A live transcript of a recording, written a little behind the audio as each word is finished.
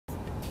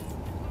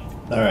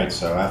Alright,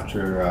 so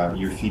after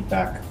your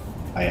feedback,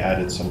 I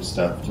added some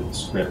stuff to the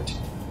script.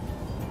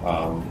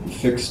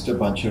 Fixed a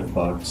bunch of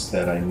bugs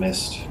that I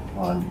missed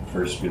on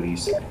first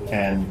release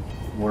and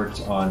worked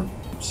on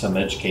some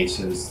edge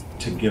cases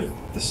to give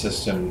the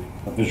system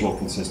a visual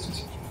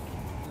consistency.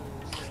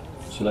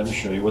 So let me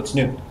show you what's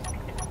new.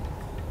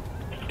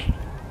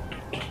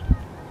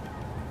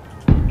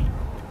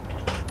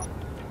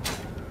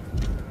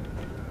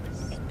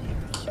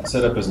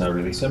 Setup is now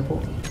really simple.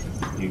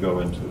 You go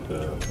into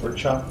the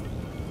workshop,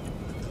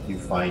 you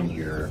find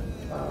your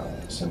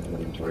simple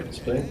inventory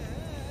display,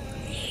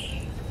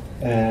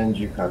 and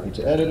you copy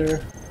to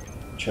editor,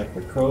 check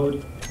the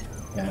code,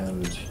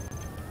 and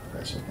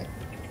press OK.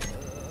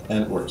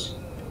 And it works.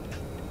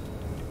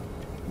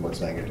 What's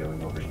Manga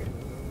doing over here?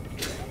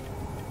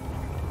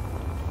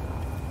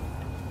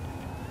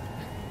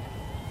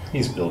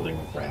 He's building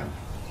a RAM.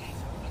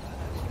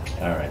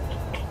 Alright.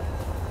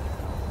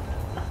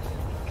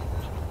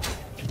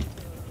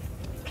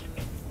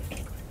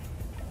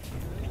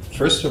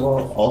 First of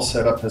all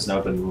setup has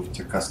now been moved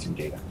to custom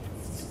data.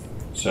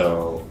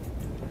 So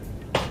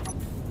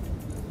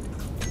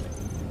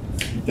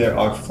there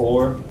are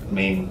 4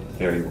 main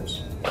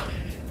variables.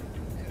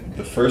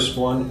 The first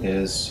one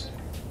is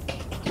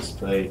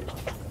display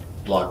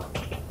block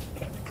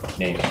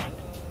name.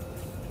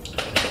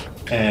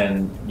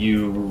 And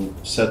you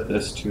set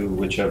this to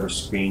whichever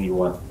screen you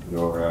want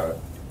your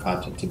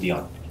content to be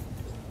on.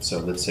 So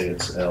let's say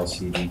it's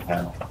LCD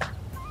panel.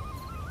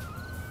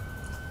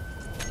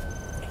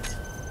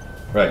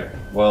 Right,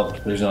 well,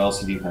 there's no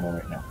LCD panel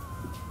right now.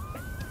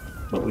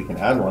 But we can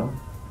add one.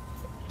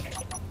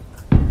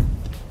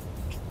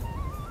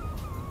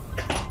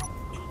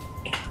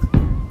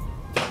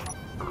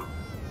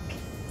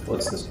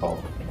 What's this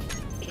called?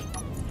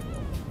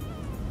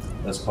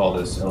 Let's call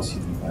this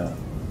LCD panel.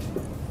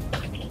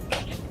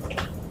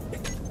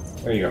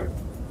 There you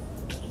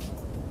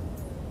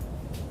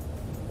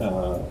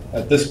go.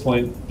 At this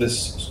point,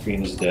 this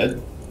screen is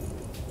dead.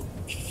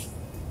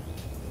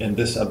 In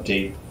this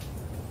update,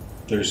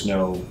 there's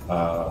no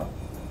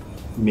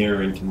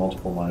mirroring to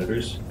multiple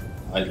monitors.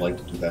 I'd like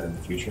to do that in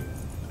the future.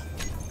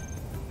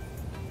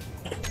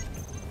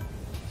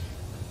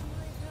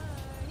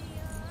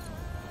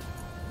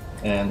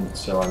 And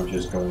so I'm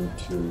just going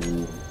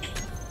to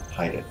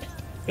hide it.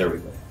 There we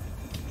go.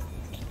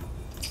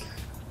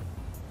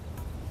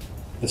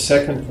 The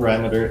second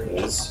parameter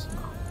is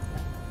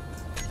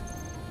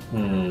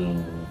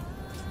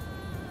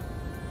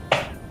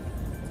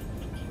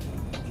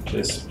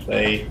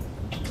display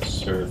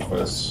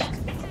surface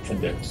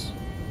index.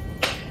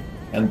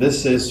 And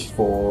this is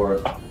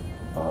for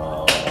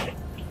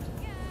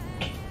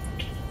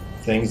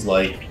things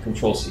like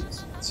control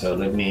seats. So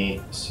let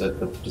me set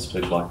the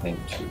display block name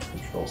to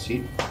control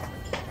seat.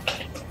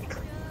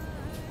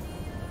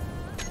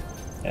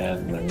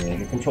 And let me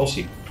make a control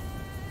seat.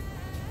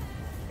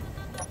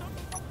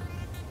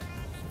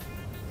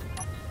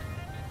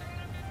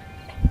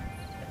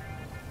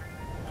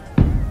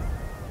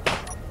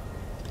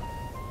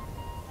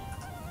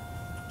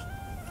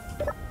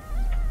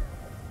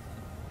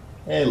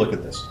 Hey, look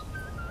at this.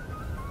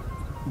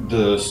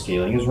 The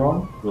scaling is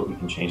wrong, but we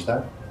can change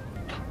that.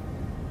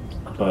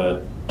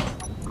 But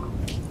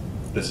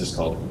this is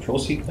called control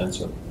seat, and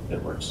so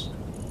it works.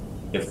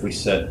 If we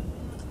set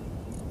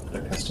the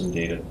custom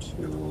data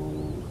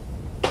to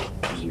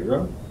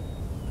 0,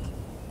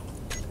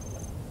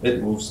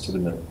 it moves to the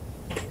middle,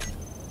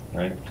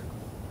 right?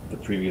 The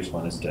previous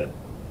one is dead.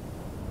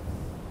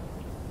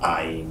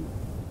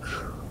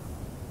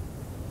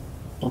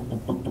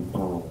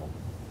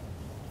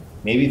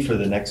 Maybe for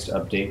the next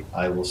update,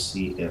 I will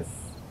see if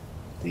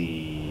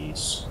the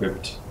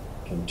script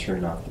can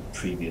turn off the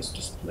previous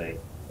display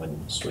when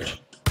switching.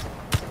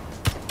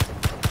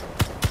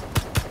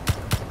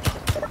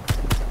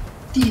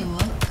 Fuel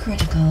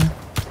critical.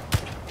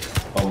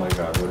 Oh my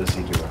god, what is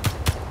he doing?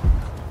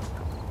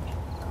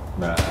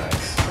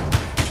 Nice.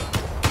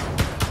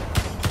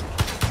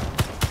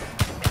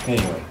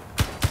 Anyway,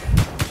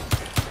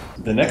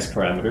 the next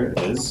parameter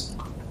is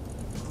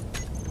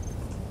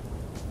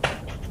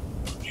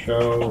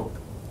show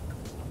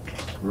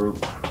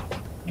group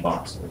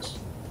boxes.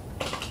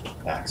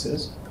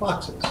 Axis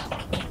boxes.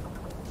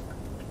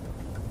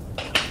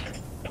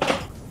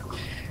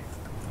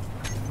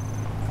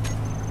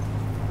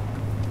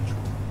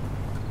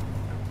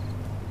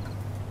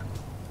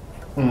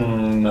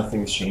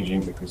 Nothing's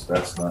changing because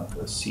that's not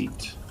the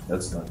seat.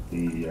 That's not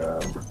the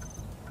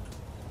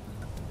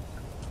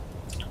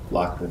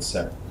block that's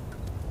set.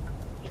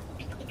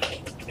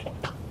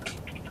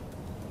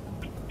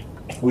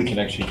 We can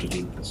actually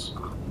delete this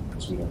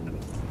because we don't need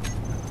it.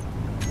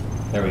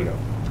 There we go.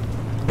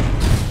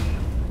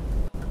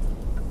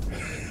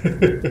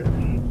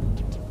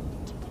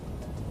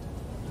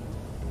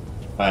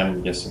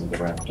 I'm guessing the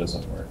ramp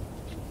doesn't work.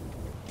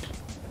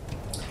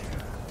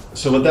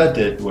 So what that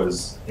did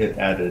was it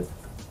added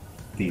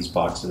these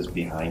boxes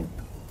behind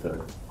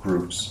the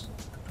groups.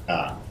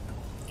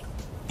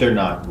 They're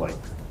not like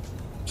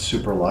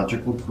super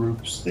logical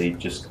groups, they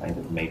just kind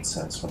of made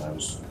sense when I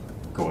was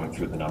going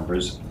through the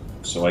numbers.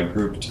 So I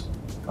grouped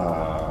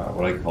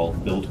what I call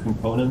build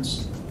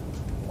components,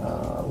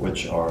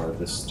 which are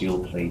the steel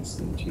plates,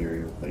 the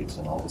interior plates,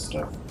 and all the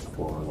stuff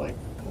for like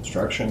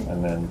construction.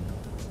 And then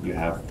you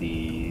have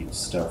the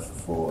stuff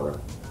for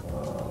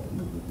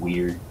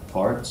weird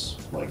parts,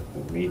 like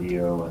the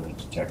radio and the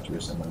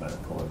detectors and the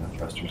medical and the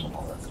thrusters and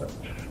all that stuff.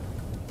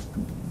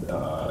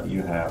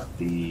 You have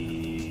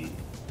the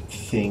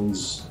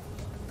things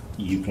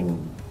you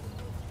can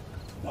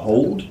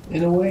hold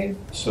in a way,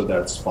 so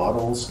that's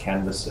bottles,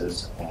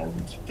 canvases,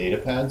 and data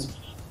pads.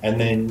 And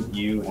then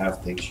you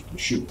have things you can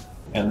shoot,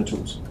 and the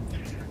tools.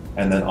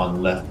 And then on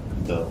the left,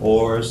 the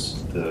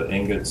ores, the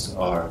ingots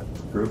are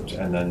grouped,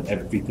 and then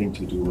everything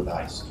to do with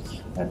ice.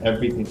 And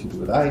everything to do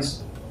with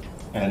ice,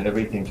 and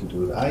everything to do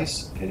with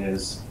ice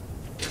is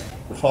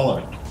the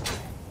following.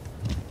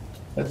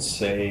 Let's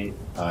say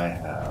I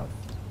have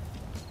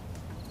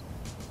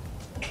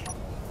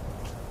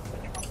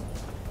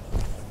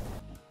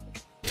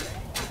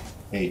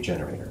a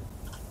generator,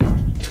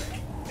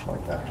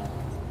 like that.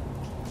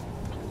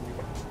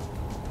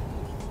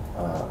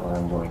 What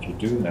I'm going to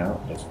do now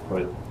is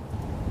put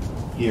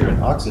here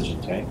an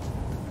oxygen tank,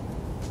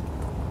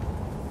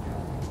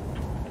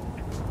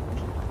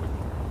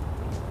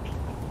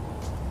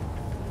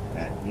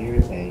 and here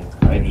a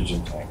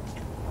hydrogen tank.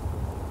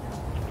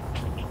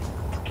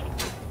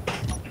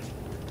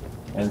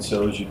 And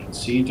so as you can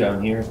see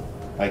down here,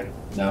 I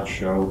now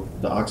show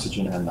the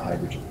oxygen and the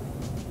hydrogen.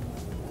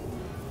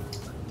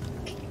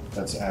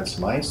 Let's add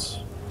some ice.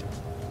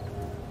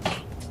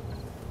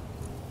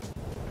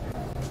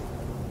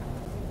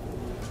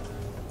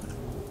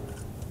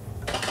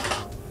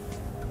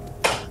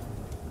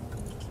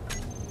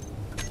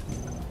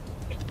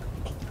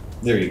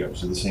 There you go,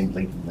 so the same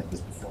blinking like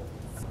this before.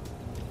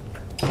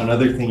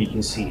 Another thing you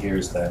can see here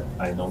is that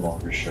I no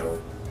longer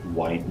show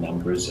wide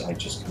numbers. I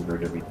just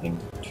convert everything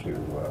to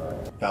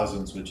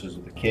 1,000 switches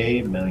with a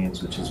K, million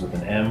switches with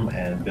an M,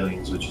 and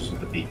billion switches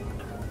with a B.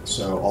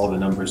 So all the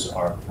numbers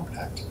are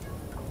compact.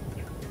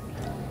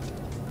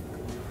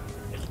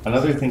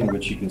 Another thing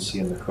which you can see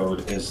in the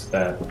code is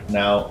that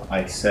now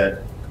I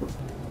set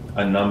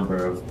a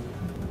number of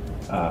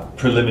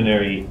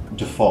preliminary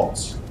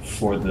defaults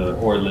for the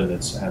ore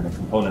limits and the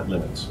component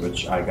limits,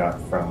 which I got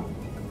from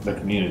the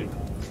community.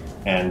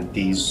 And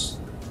these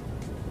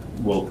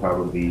will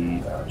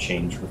probably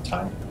change with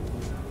time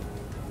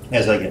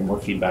as I get more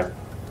feedback.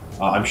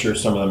 I'm sure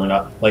some of them are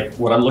not. Like,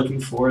 what I'm looking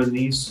for in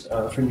these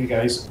from you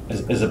guys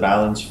is a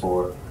balance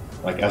for,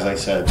 like, as I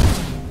said,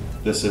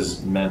 this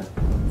is meant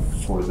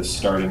for the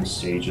starting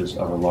stages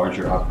of a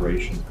larger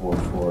operation or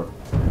for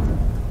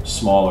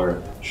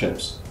smaller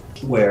ships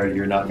where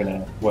you're not going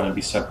to want to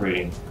be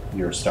separating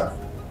your stuff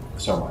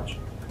so much.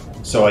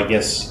 So I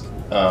guess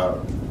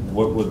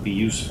what would be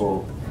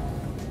useful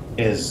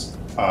is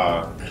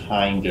a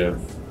kind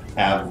of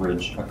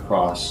average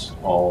across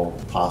all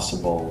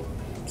possible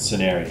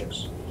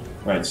scenarios,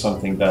 right?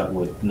 Something that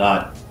would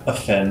not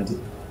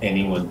offend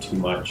anyone too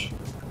much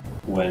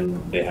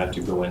when they have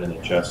to go in and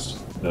adjust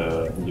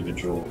the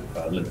individual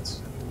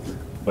limits.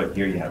 But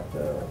here you have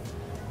the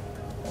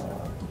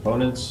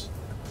components,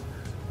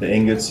 the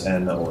ingots,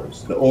 and the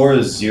ores. The ore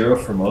is 0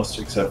 for most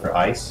except for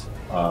ice,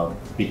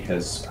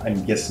 because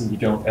I'm guessing you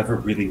don't ever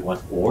really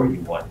want ore,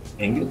 you want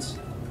ingots.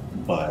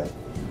 But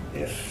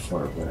if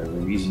for whatever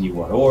reason you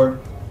want ore,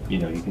 you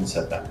know, you can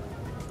set that.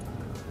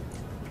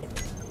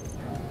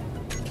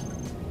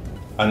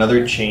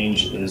 Another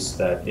change is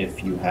that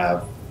if you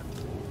have,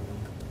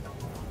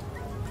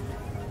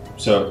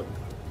 so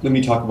let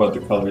me talk about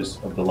the colors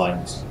of the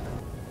lines.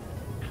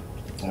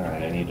 All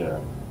right, I need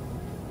a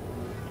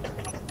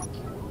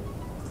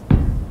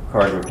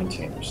cargo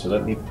container. So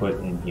let me put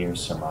in here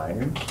some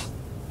iron.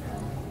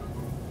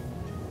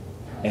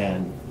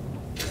 And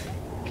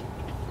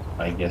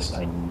I guess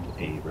I need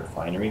a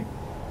refinery.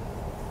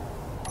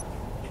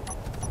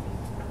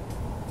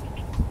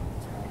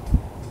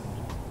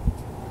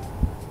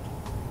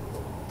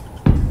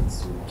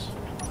 Let's do this.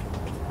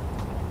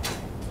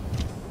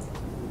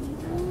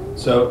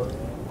 So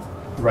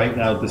right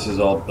now this is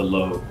all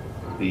below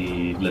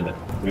the limit.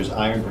 There's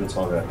iron, but it's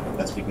all red.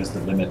 That's because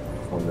the limit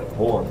for the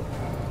ore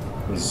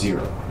is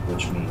 0,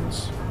 which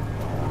means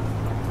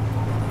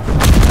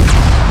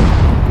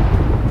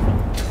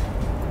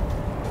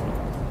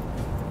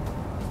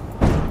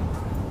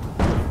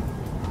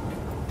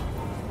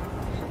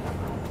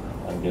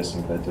I'm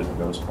guessing that didn't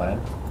go as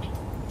planned.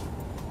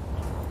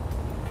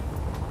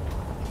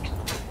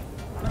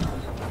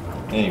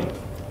 Anyway,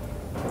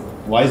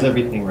 why is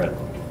everything red?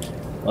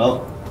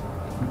 Well,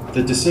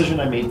 the decision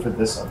I made for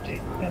this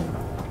update,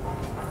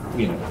 and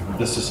you know,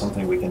 this is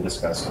something we can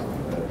discuss,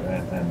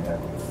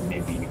 and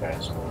maybe you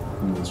guys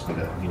will use this with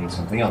it. You need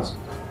something else.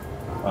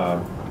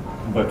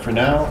 But for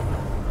now,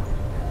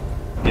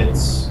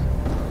 it's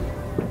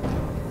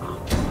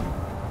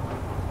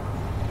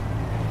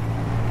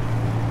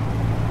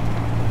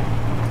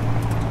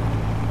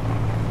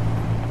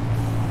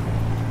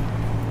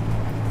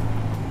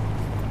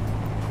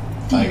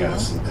I gotta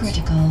see this.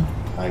 Critical.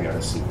 I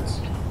gotta see this.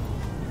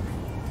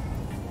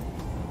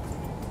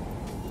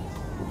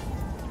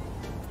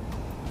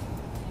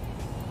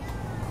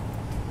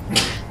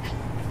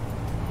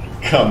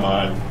 Come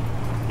on.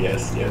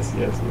 Yes, yes,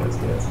 yes, yes,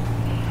 yes.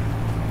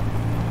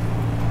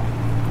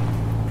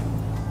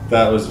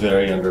 That was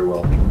very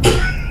underwhelming.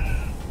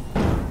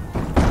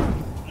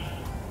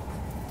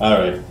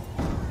 Alright.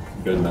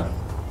 Good enough.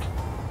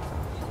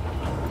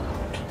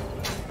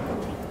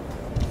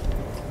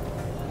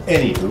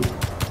 Anywho.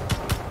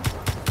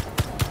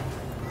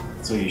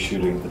 So he's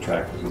shooting at the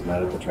tractor. He's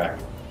mad at the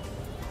tractor.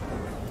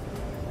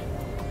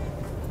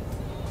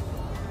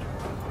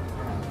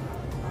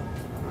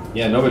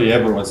 Yeah, nobody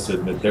ever wants to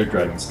admit their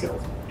driving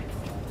skills.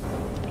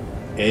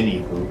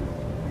 Anywho.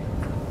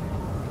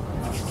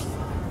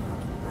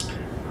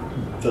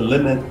 The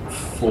limit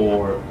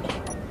for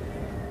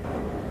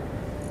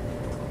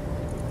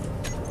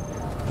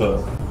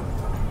the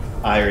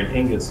iron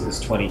ingots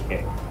is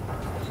 20K,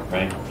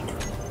 right?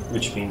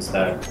 Which means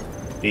that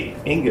the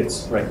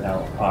ingots right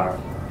now are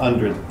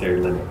under their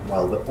limit,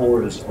 while the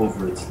ore is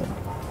over its limit.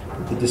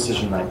 The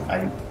decision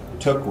I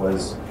took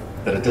was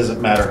that it doesn't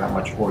matter how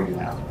much ore you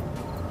have.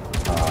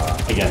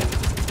 Again,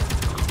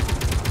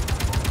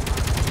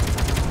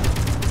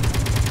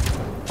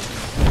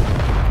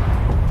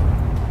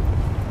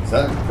 is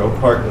that a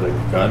go-kart with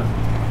a gun?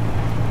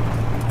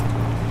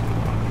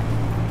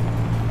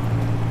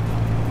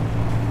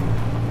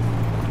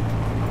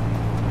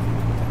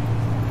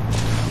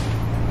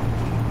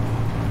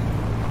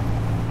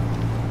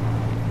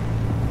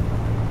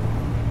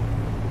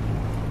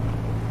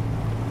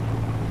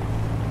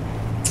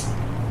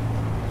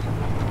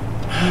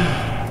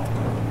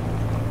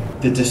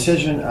 The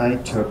decision I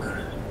took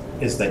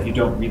is that you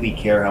don't really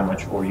care how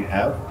much ore you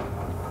have,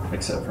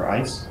 except for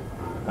ice.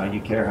 You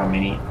care how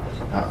many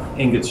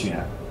ingots you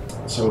have.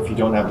 So if you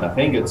don't have enough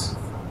ingots,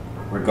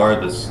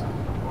 regardless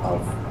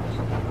of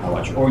how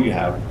much ore you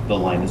have, the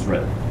line is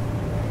red.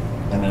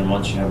 And then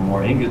once you have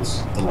more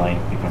ingots, the line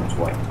becomes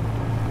white.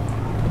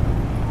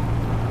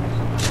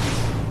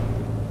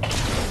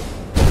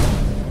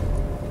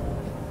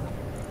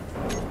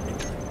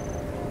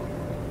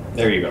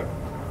 There you go.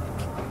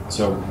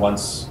 So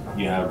once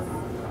you have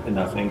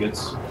enough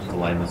ingots, the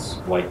line is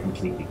white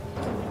completely.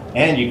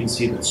 And you can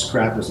see that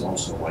scrap is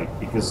also white,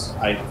 because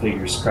I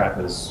figure scrap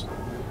is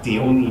the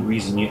only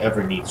reason you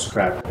ever need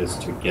scrap is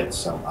to get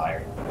some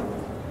iron.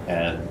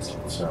 And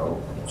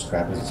so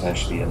scrap is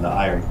essentially in the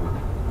iron group.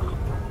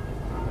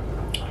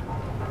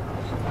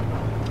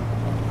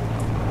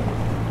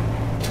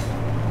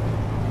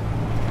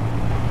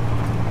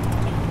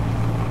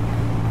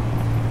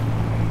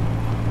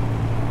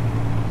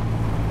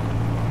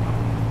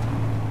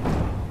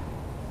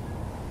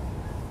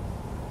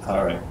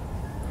 All right.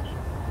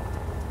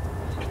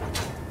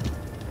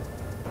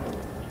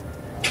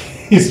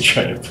 He's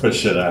trying to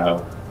push it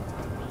out.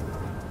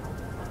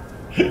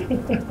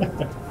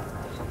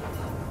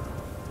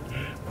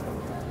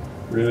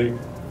 Really?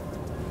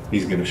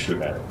 He's gonna shoot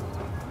at it.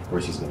 Of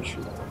course he's gonna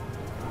shoot at it.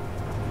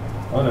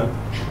 Oh no.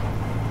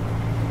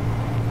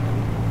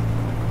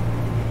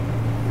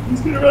 He's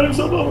gonna run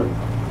himself over.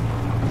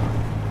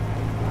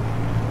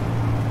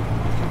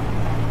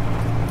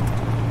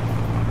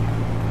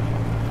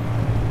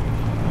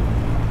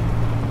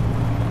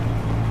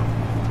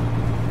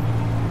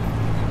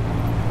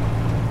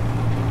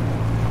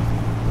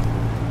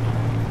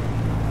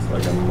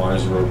 Like a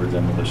Mars rover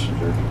demolition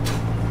derby.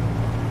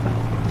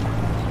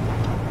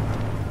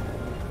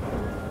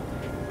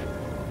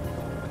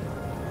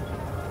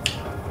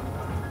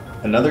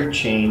 Another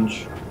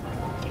change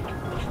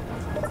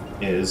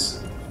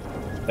is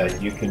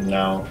that you can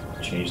now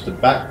change the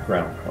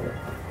background color.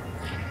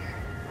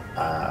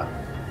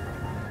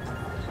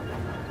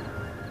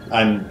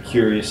 I'm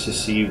curious to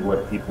see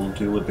what people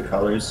do with the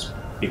colors,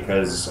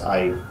 because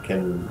I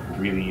can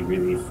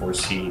really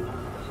foresee,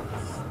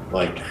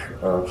 like,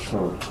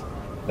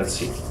 let's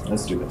see,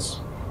 let's do this.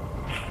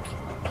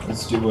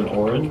 Let's do an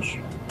orange.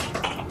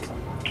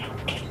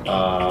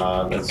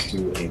 Let's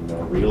do a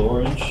more real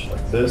orange,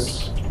 like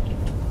this.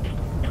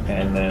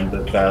 And then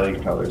the valley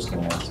color is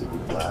going to have to be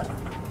black.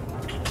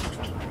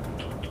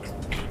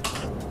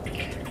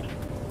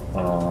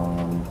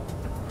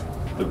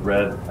 The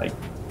red,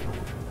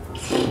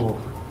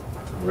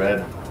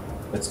 red,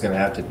 it's going to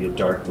have to be a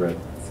dark red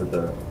for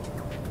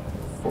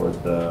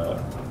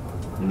the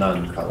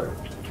none color.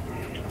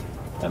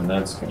 And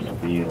that's going to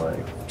be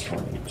like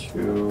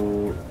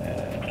 22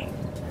 and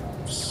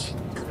C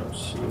and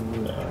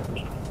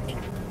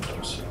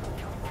C.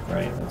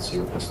 Right, let's see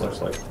what this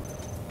looks like.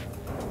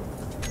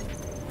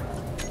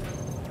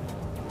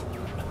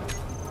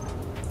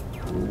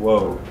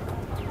 Whoa.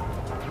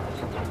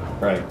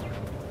 Right.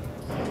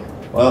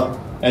 Well,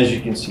 as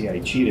you can see, I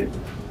cheated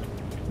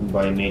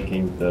by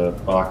making the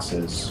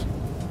boxes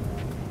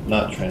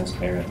not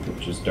transparent,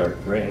 which is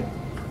dark gray.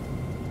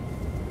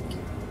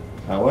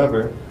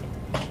 However,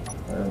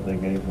 I don't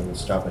think anything is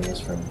stopping us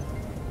from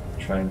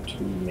trying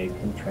to make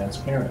them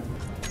transparent.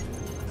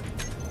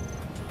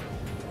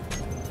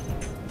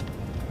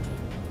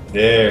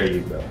 There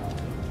you go.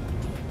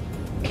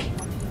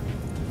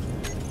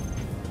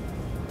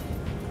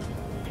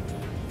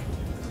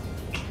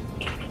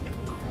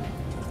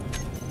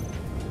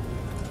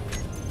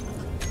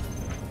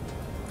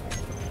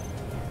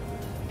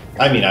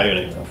 I mean, I don't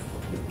even know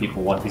if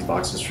people want these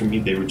boxes from me.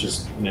 They were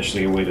just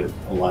initially a way to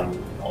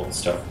align all the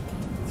stuff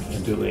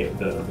and do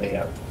the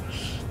layout.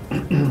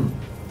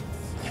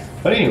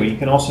 But anyway, you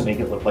can also make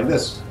it look like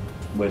this,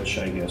 which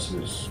I guess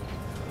is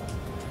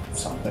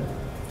something.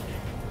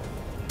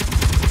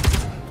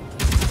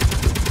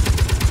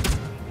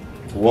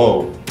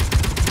 Whoa.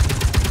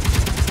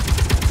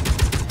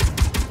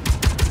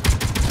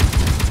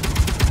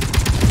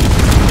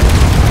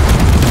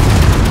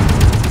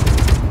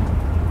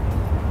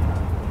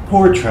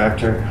 Poor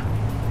tractor.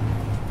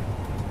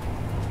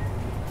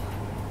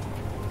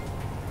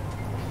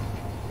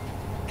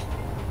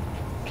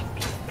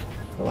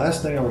 The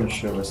last thing I want to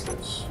show is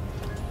this.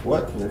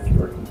 What if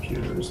your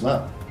computer is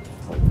not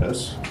like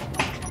this?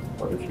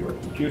 What if your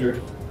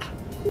computer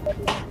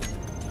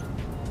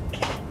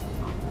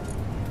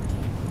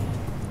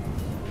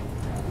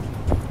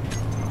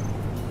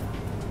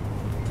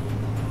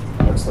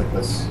looks like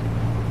this?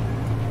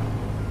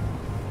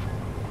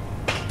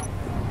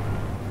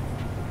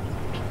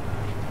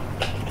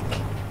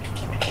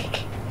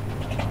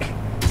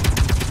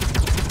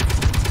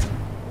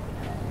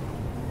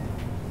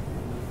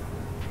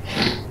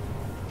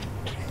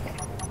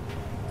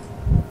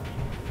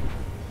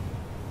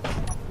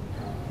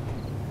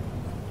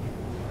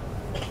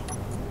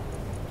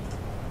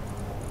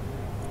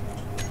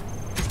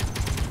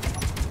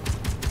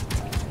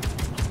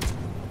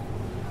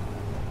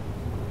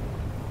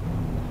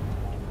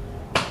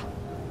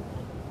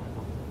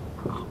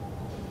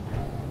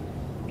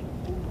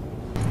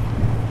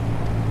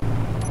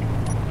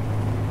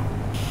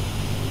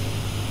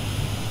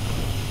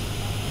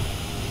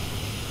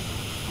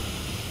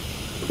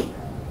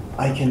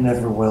 I can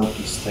never weld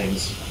these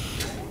things.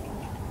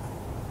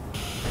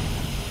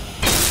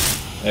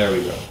 There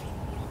we go.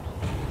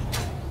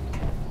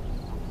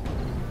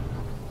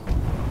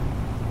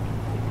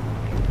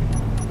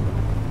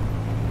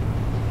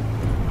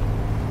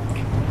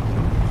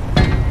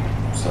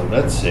 So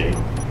let's say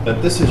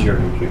that this is your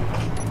computer.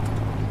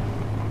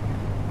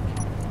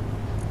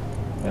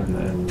 And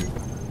then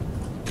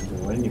you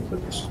go in, you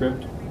put the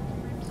script.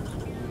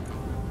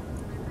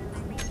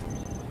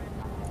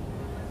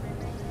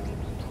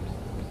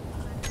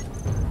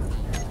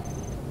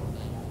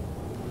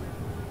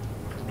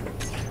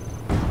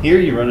 Here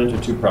you run into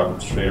two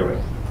problems straight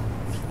away.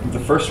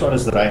 The first one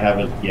is that I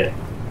haven't yet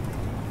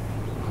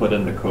put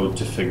in the code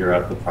to figure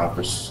out the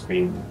proper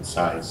screen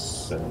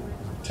size and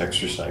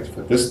texture size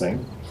for this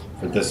thing,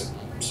 for this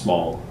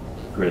small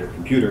grid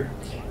computer.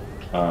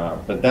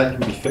 But that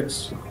can be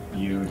fixed.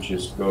 You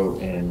just go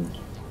and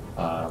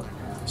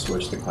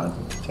switch the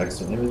content to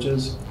text and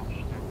images,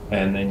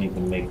 and then you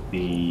can make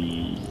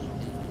the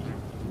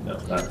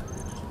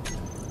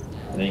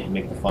and then you can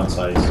make the font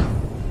size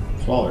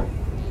smaller.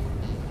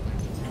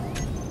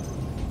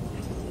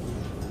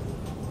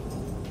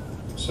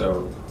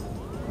 So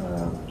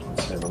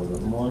let's say a little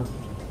bit more.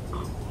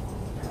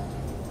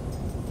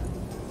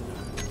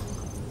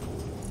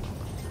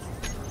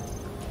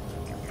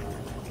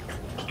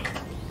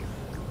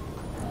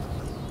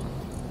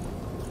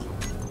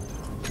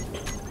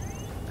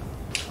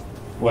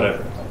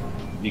 Whatever.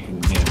 You can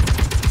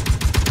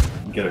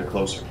get it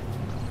closer.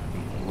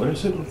 What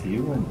is it with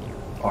you and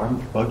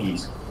armed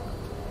buggies?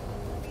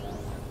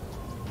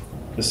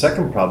 The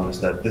second problem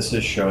is that this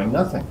is showing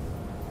nothing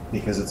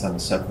because it's on a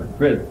separate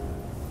grid.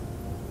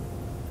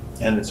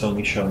 And it's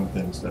only showing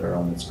things that are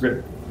on this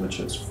grid, which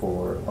is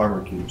for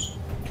armor cubes.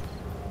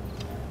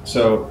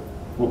 So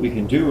what we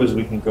can do is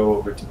we can go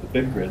over to the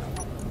big grid,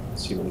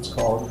 see what it's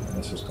called. And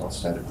this is called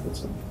static grid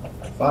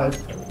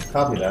 7.5. And we can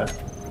copy that.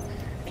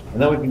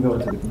 And then we can go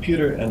into the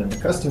computer and in the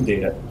custom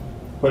data,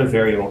 put a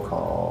variable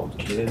called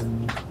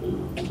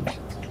include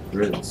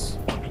grids.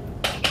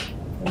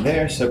 And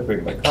there,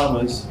 separated by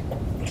commas,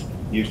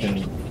 you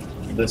can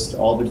list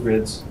all the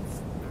grids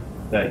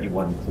that you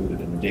want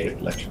included in the data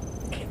collection.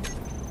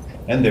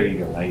 And there you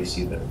go, now you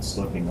see that it's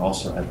looking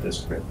also at this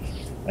grid.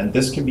 And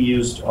this can be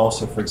used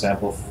also, for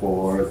example,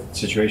 for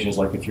situations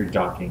like if you're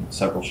docking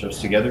several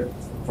ships together.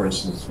 For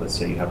instance, let's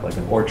say you have like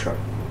an ore truck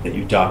that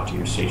you dock to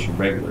your station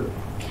regularly.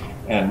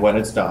 And when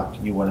it's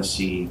docked, you want to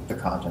see the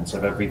contents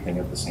of everything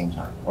at the same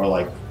time. Or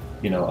like,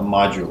 a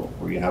module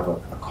where you have a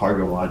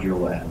cargo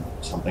module and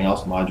something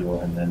else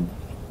module, and then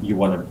you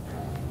want to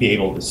be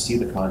able to see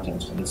the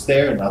contents when it's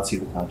there and not see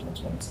the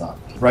contents when it's not.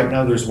 Right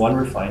now there's one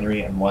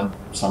refinery and one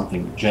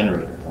something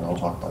generator, and I'll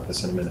talk about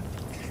this in a minute.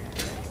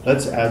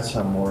 Let's add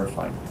some more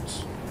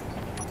refineries.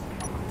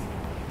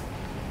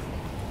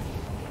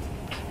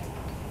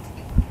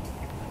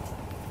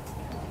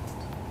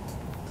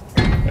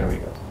 There we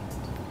go.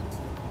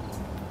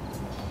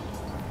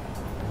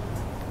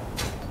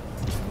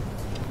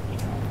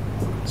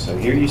 So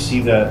here you see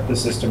that the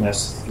system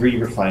has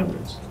 3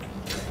 refineries.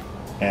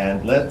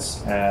 And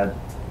let's add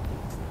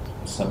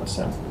some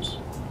assemblers.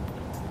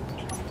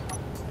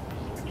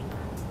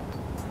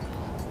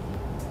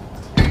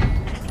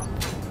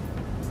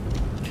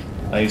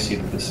 Now you see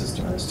that the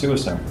system has 2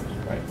 assemblers,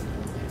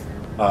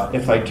 right?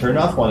 If I turn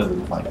off one of the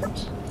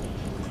refineries,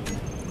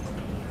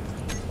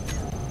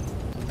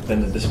 then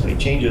the display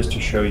changes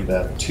to show you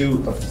that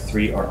 2 of the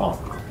 3 are on.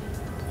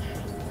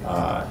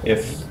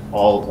 If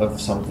all of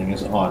something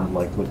is on,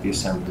 like with the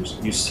assemblers,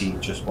 you see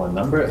just one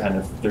number, and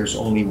if there's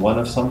only one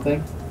of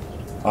something,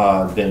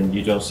 then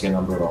you don't see a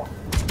number at all.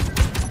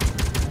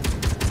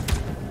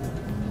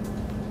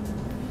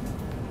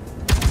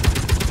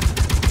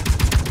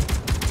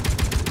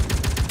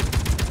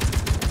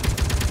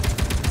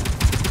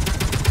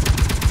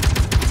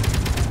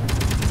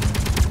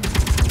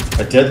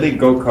 A deadly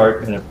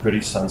go-kart and a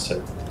pretty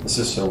sunset. This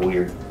is so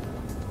weird.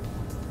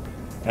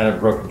 And a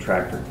broken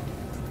tractor.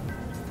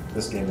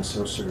 This game is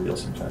so surreal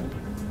sometimes.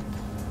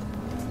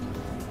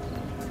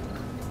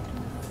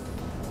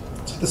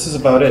 So this is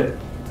about it.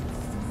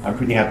 I'm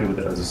pretty happy with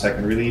it as a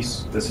second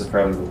release. This is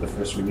probably what the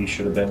first release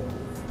should have been.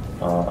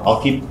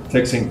 I'll keep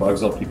fixing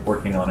bugs, I'll keep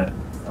working on it.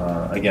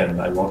 Again,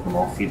 I welcome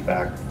all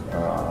feedback,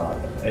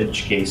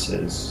 edge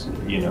cases,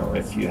 you know,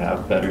 if you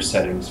have better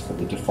settings for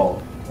the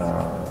default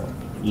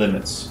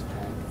limits.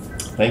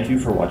 Thank you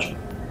for watching.